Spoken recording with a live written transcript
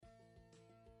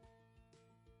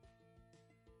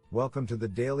Welcome to the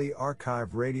Daily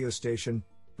Archive radio station,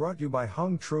 brought to you by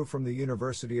Hung Tru from the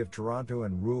University of Toronto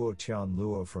and Ruo Tian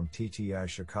Luo from TTI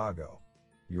Chicago.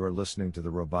 You are listening to the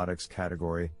Robotics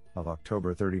category of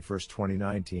October 31st,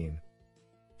 2019.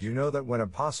 Do you know that when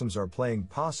opossums are playing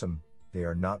possum, they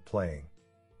are not playing?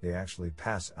 They actually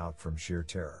pass out from sheer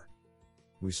terror.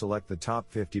 We select the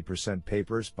top 50%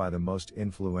 papers by the most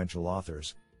influential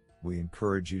authors. We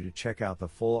encourage you to check out the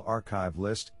full archive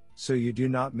list, so you do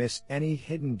not miss any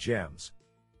hidden gems.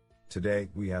 Today,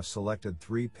 we have selected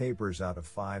 3 papers out of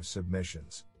 5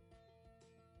 submissions.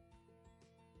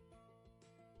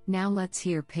 Now let's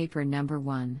hear paper number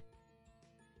 1.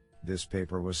 This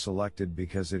paper was selected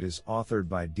because it is authored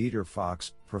by Dieter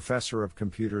Fox, Professor of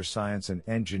Computer Science and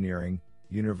Engineering,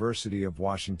 University of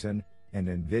Washington, and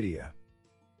NVIDIA.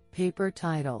 Paper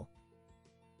title: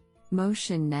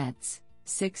 Motion Nets,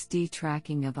 6D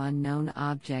Tracking of Unknown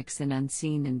Objects in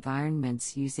Unseen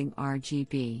Environments Using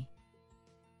RGB.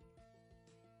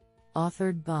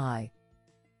 Authored by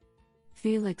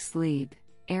Felix Lieb,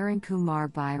 Aaron Kumar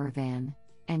Bhairavan,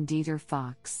 and Dieter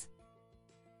Fox.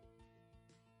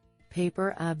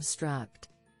 Paper abstract: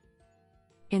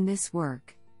 In this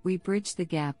work, we bridge the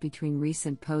gap between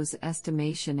recent pose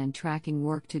estimation and tracking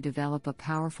work to develop a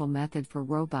powerful method for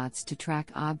robots to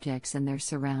track objects and their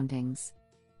surroundings.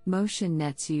 Motion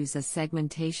nets use a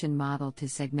segmentation model to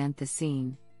segment the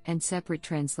scene, and separate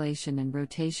translation and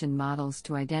rotation models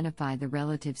to identify the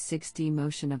relative 6D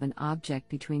motion of an object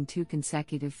between 2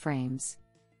 consecutive frames.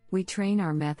 We train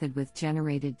our method with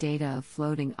generated data of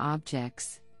floating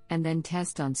objects, and then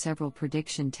test on several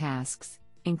prediction tasks,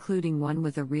 including one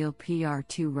with a real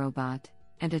PR2 robot,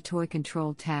 and a toy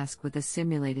control task with a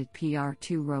simulated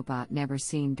PR2 robot never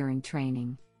seen during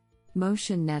training.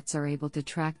 Motion nets are able to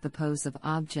track the pose of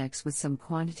objects with some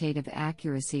quantitative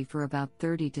accuracy for about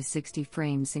 30 to 60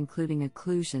 frames, including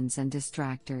occlusions and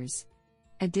distractors.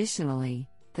 Additionally,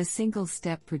 the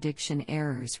single-step prediction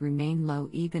errors remain low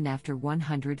even after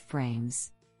 100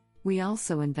 frames. We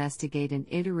also investigate an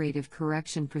iterative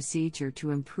correction procedure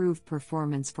to improve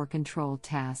performance for control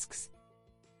tasks.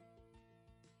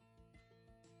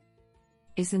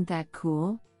 Isn't that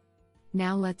cool?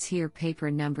 Now let's hear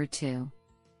paper number 2.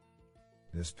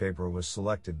 This paper was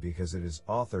selected because it is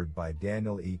authored by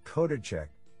Daniel E. Kodacek,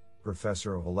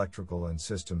 Professor of Electrical and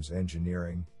Systems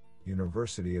Engineering,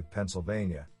 University of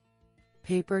Pennsylvania.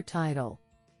 Paper title: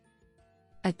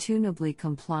 A tunably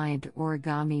compliant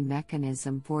origami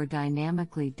mechanism for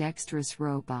dynamically dexterous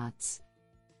robots.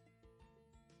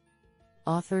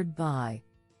 Authored by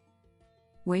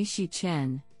Weishi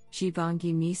Chen,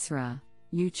 Shivangi Misra,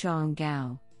 Yuchong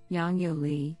Gao, Yangyo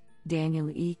Li, Daniel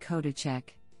E. Kodacek,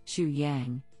 Xu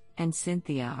Yang, and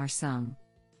Cynthia R. Sung.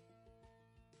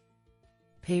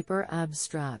 Paper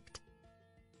abstract: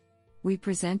 We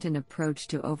present an approach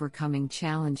to overcoming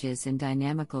challenges in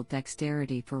dynamical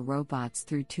dexterity for robots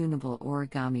through tunable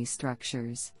origami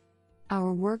structures.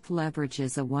 Our work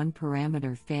leverages a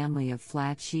 1-parameter family of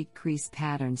flat sheet crease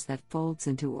patterns that folds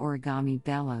into origami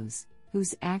bellows,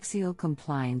 whose axial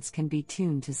compliance can be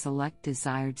tuned to select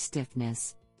desired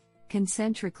stiffness.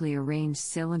 Concentrically arranged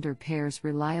cylinder pairs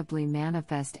reliably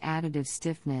manifest additive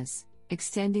stiffness,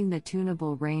 extending the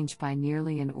tunable range by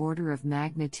nearly an order of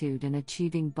magnitude and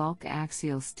achieving bulk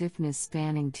axial stiffness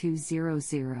spanning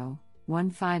 200-1500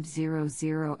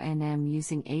 nm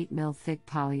using 8 mm thick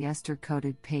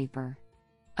polyester-coated paper.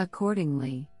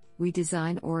 Accordingly, we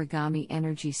design origami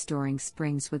energy storing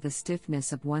springs with a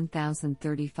stiffness of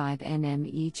 1035 nm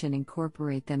each and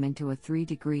incorporate them into a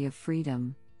 3-degree of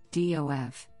freedom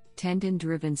 (DOF)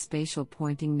 tendon-driven spatial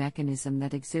pointing mechanism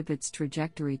that exhibits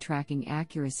trajectory tracking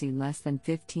accuracy less than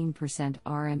 15%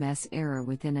 RMS error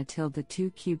within a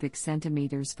 ~2 cubic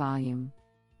centimeters volume.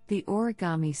 The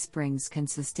origami springs can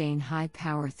sustain high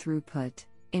power throughput,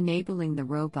 enabling the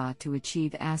robot to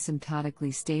achieve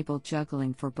asymptotically stable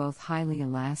juggling for both highly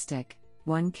elastic,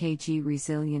 1 kg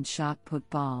resilient shot put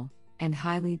ball, and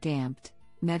highly damped,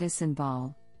 medicine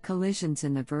ball, collisions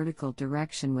in the vertical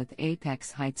direction with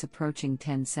apex heights approaching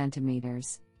 10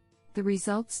 centimeters. The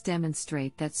results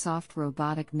demonstrate that soft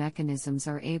robotic mechanisms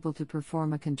are able to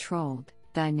perform a controlled,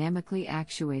 dynamically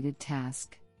actuated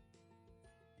task.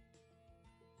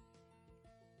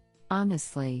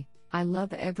 Honestly, I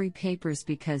love every papers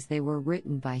because they were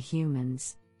written by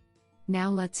humans. Now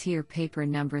let's hear paper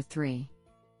number 3.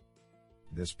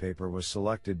 This paper was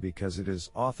selected because it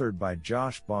is authored by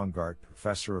Josh Bongart,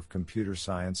 Professor of Computer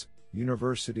Science,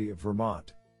 University of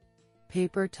Vermont.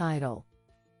 Paper title: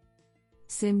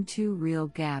 Sim2 Real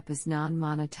Gap is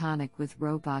non-monotonic with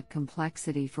robot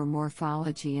complexity for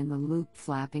morphology in the loop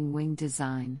flapping wing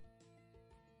design.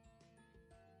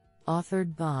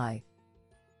 Authored by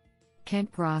Kent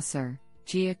Grosser,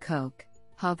 Gia Koch,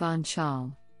 Havan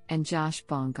Schall, and Josh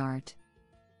Bongart.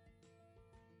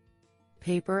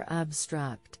 Paper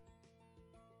Abstract.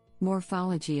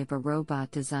 Morphology of a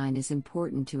robot design is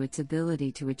important to its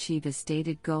ability to achieve a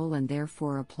stated goal, and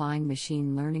therefore applying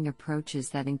machine learning approaches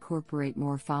that incorporate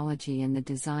morphology in the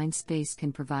design space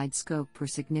can provide scope for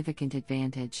significant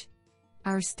advantage.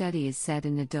 Our study is set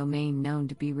in a domain known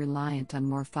to be reliant on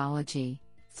morphology,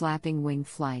 flapping wing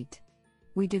flight.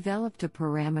 We developed a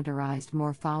parameterized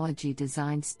morphology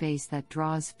design space that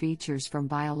draws features from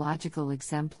biological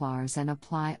exemplars and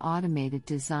apply automated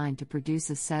design to produce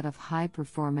a set of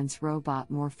high-performance robot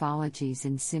morphologies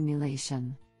in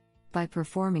simulation. By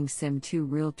performing Sim2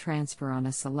 real transfer on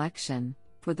a selection,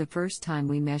 for the first time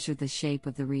we measure the shape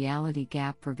of the reality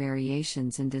gap for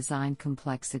variations in design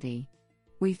complexity.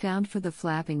 We found for the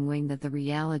flapping wing that the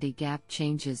reality gap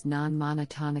changes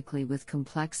non-monotonically with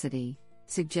complexity,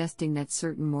 suggesting that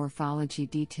certain morphology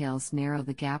details narrow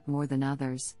the gap more than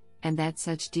others, and that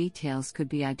such details could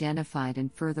be identified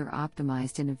and further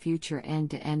optimized in a future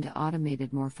end-to-end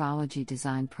automated morphology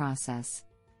design process.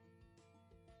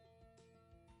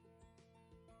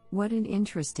 What an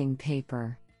interesting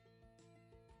paper!